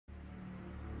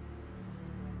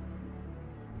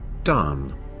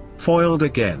Darn. Foiled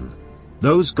again.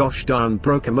 Those gosh darn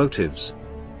brocomotives.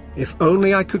 If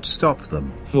only I could stop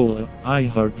them. Hola, I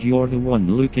heard you're the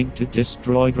one looking to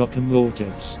destroy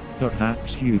locomotives.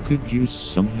 Perhaps you could use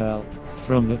some help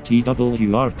from a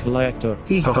TWR collector.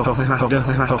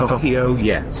 Oh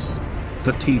yes.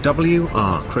 The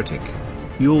TWR critic.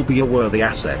 You'll be a worthy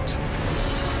asset.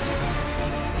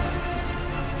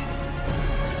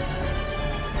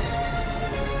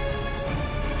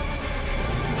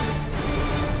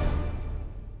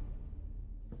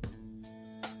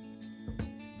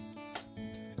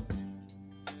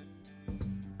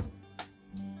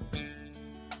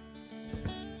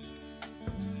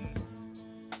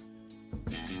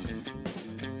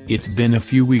 It's been a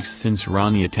few weeks since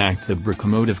Ronnie attacked the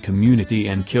Brocomotive community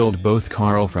and killed both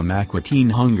Carl from Aqua Teen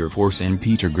Hunger Force and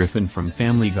Peter Griffin from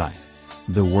Family Guy.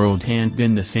 The world ain't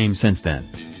been the same since then.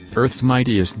 Earth's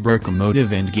mightiest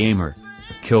Brocomotive and gamer.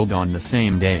 Killed on the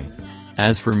same day.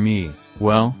 As for me,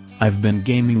 well, I've been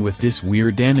gaming with this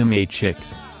weird anime chick.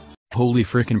 Holy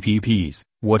frickin' PPs,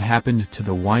 what happened to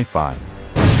the Wi-Fi?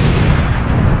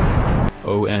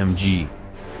 OMG.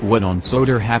 What on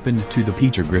Soder happened to the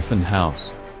Peter Griffin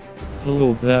house?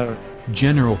 Hello there.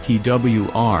 General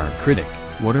TWR critic,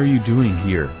 what are you doing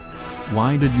here?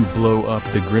 Why did you blow up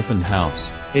the Griffin house?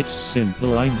 It's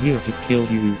simple, I'm here to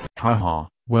kill you. Haha,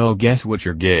 well guess what,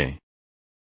 you're gay.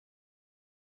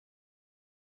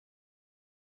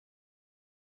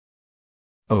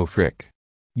 Oh frick.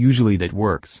 Usually that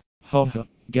works. Haha,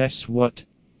 guess what?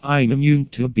 I'm immune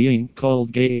to being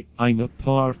called gay. I'm a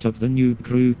part of the new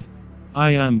group.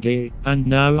 I am gay, and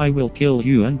now I will kill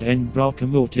you and end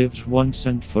Brocomotives once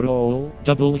and for all.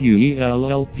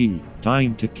 WELLP,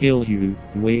 time to kill you.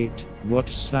 Wait,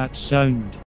 what's that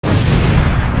sound?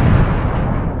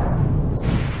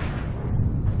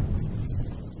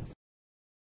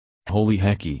 Holy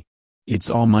hecky. It's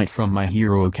All Might from My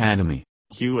Hero Academy.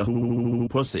 You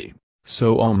pussy.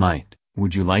 So All Might,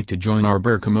 would you like to join our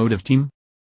Brocomotive team?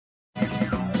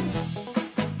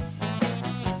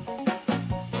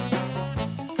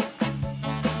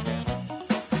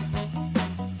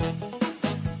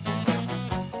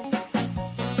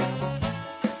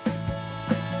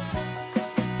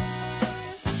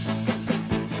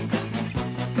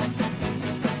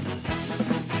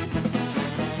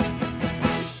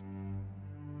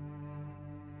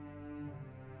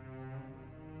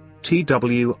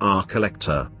 TWR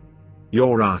collector.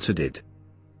 You're outdid.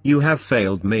 You have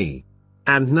failed me.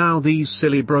 And now these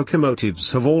silly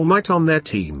brocomotives have All Might on their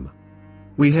team.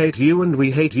 We hate you and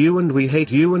we hate you and we hate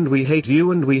you and we hate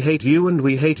you and we hate you and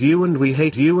we hate you and we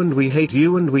hate you and we hate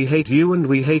you and we hate you and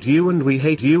we hate you and we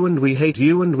hate you and we hate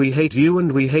you and we hate you and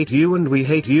we hate you and we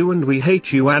hate you and we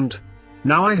hate you and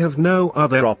now I have no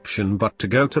other option but to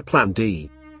go to Plan D.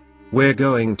 We're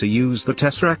going to use the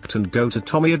Tesseract and go to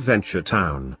Tommy Adventure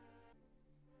Town.